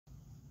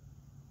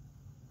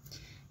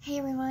Hey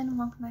everyone,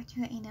 welcome back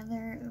to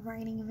another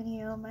writing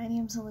video. My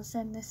name's Alyssa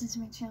and this is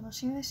my channel,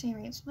 Shayla. She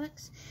Writes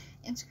Books.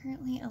 It's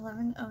currently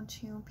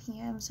 11:02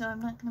 p.m. so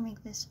I'm not going to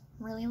make this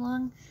really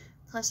long.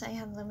 Plus I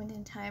have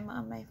limited time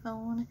on my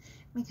phone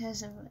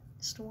because of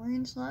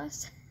storage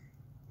loss.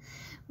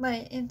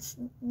 But it's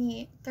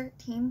the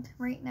 13th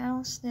right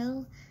now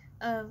still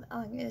of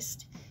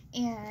August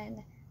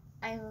and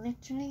I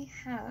literally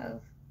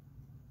have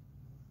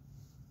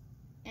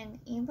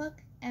an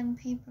ebook and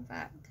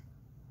paperback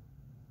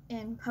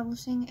in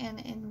publishing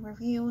and in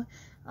review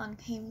on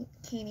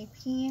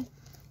KDP.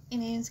 It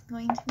is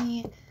going to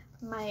be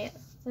my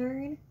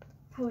third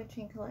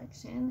poetry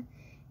collection,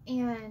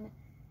 and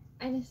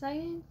I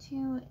decided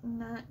to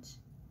not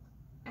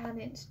add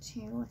it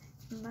to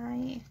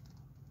my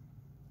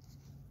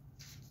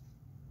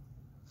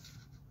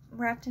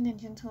Wrapped in a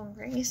Gentle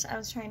Embrace. I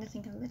was trying to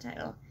think of the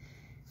title.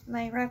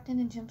 My Wrapped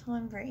in a Gentle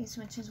Embrace,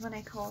 which is what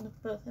I called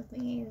both of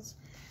these.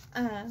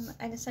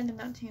 I decided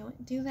not to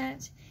do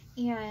that,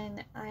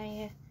 and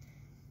I'm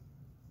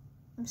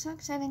so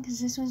excited because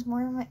this was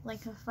more of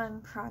like a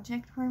fun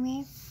project for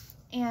me,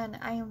 and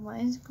I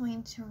was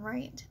going to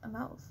write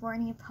about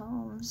 40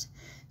 poems,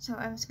 so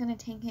I was going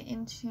to take it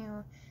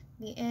into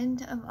the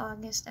end of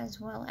August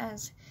as well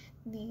as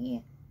the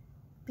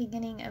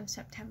beginning of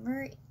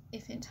September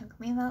if it took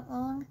me that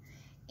long,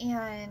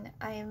 and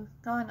I've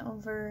gone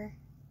over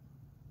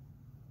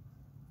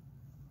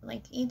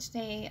like each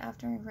day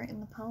after I've written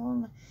the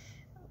poem,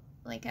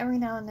 like every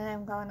now and then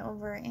I've gone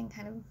over and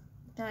kind of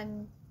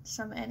done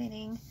some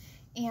editing,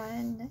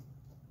 and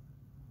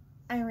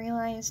I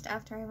realized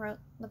after I wrote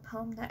the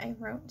poem that I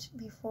wrote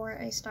before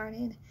I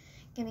started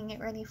getting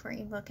it ready for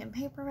ebook and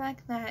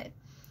paperback that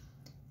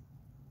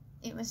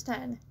it was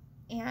done,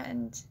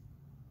 and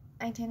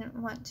I didn't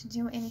want to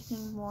do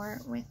anything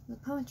more with the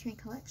poetry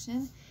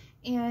collection,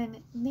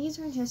 and these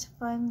are just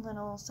fun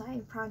little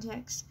side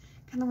projects,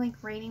 kind of like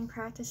writing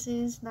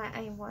practices that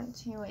I want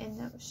to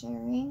end up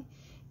sharing,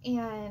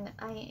 and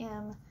I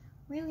am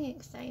really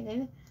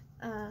excited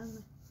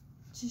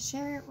to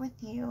share it with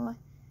you.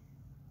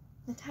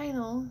 The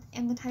title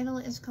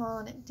is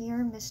called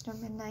Dear Mr.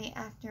 Midnight,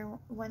 after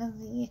one of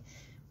the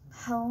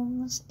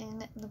poems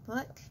in the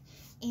book,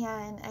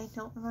 and I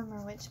don't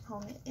remember which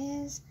poem it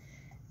is.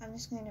 I'm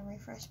just going to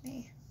refresh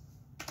my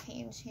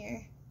page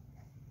here.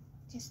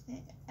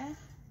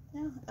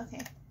 No?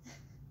 Okay.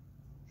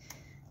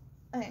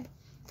 Okay,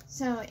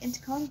 so it's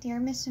called Dear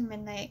Mr.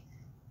 Midnight,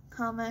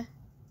 comma,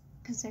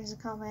 because there's a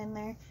comma in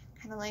there,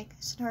 kind of like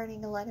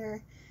starting a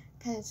letter,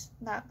 because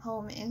that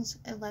poem is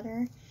a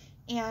letter,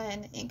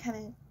 and it kind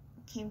of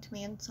came to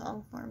me in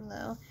song form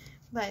though,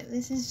 but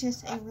this is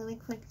just a really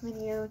quick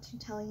video to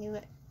tell you,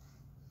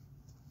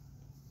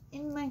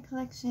 in my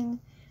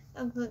collection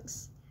of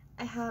books,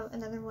 I have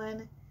another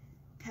one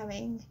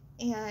coming,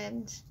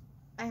 and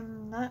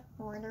I'm not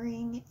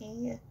ordering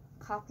a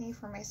copy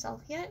for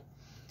myself yet,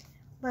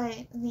 but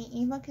the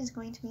ebook is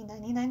going to be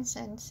 99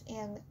 cents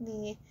and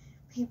the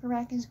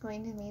paperback is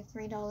going to be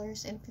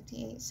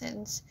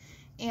 $3.58,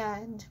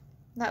 and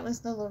that was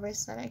the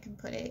lowest that I could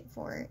put it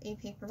for a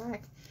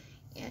paperback.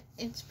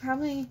 It's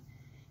probably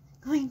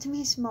going to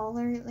be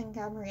smaller than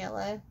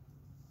Gabriella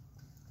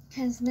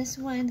because this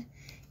one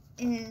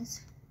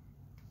is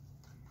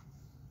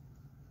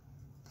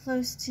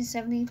close to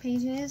 70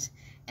 pages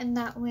and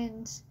that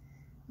one's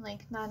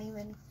like not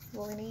even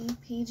 40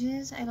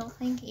 pages, I don't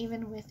think,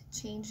 even with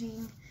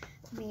changing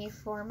the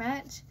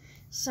format.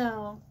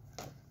 So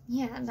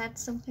yeah,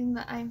 that's something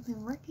that I've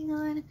been working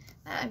on,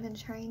 that I've been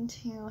trying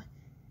to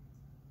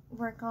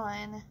work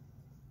on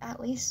at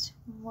least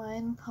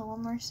one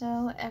poem or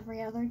so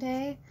every other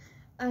day.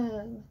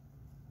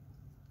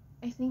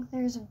 I think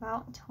there's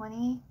about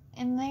 20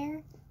 in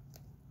there.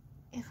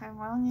 If I'm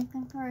wrong, you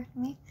can correct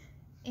me.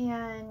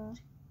 And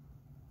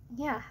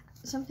yeah,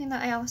 something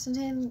that I also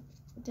did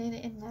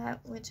in that,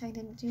 which I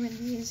didn't do in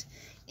these,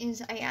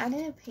 is I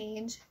added a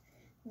page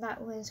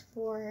that was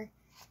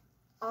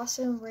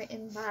also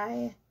written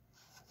by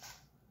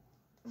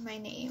my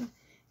name,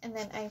 and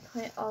then I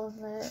put all of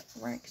the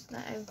works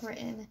that I've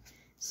written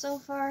so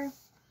far,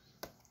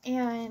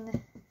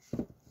 and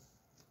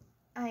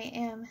I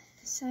am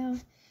so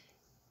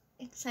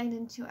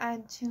excited to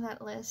add to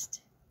that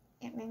list.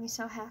 It made me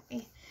so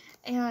happy.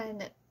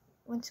 And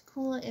what's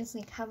cool is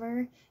the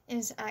cover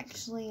is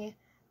actually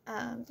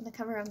the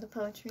cover of the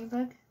poetry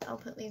book, I'll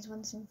put these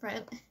ones in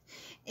front,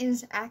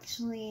 is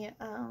actually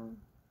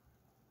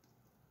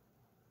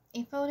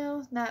a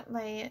photo that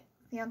my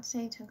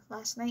fiance took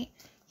last night.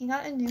 He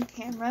got a new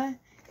camera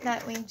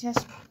that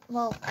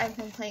I've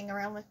been playing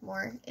around with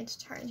more. It's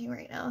charging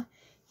right now.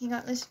 He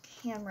got this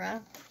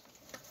camera.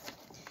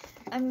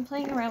 I've been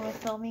playing around with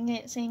filming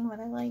it, seeing what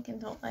I like and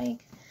don't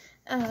like.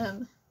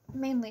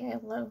 Mainly I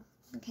love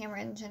the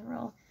camera in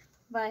general,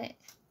 but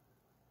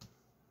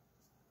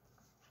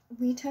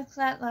we took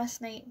that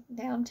last night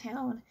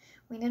downtown.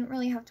 We didn't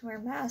really have to wear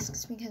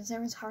masks because there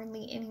was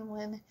hardly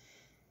anyone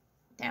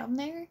down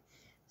there,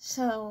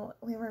 so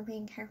we were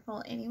being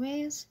careful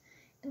anyways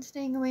and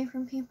staying away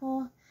from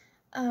people.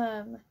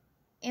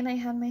 and I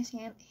had my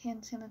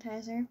hand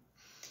sanitizer.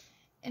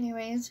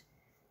 Anyways,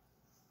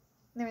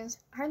 there was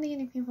hardly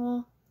any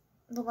people.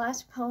 The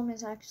last poem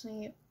is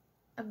actually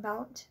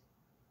about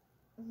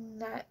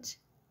that,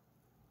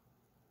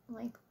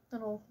 like,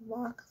 little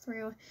walk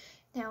through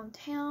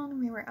downtown.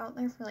 We were out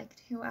there for like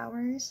 2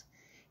 hours,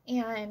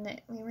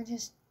 and we were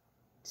just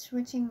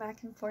switching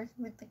back and forth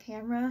with the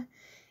camera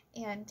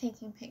and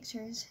taking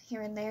pictures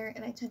here and there,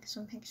 and I took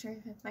some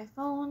pictures with my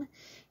phone,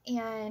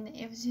 and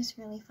it was just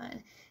really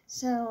fun.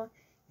 So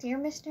Dear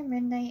Mr.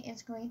 Midnight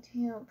is going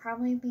to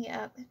probably be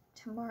up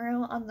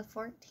tomorrow on the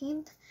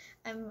 14th.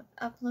 I'm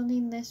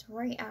uploading this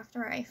right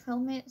after I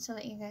film it so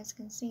that you guys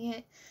can see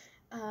it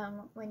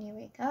when you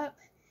wake up.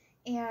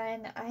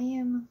 And I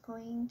am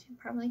going to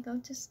probably go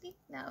to sleep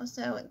now.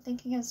 So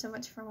thank you guys so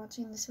much for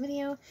watching this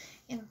video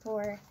and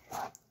for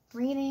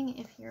reading.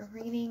 If you're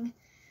reading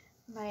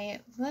my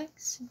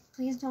books,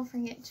 please don't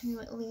forget to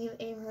leave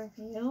a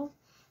review,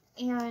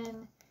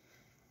 and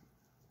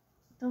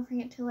don't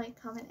forget to like,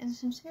 comment, and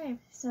subscribe.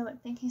 So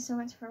thank you so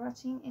much for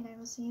watching, and I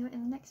will see you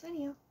in the next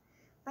video.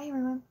 Bye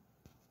everyone.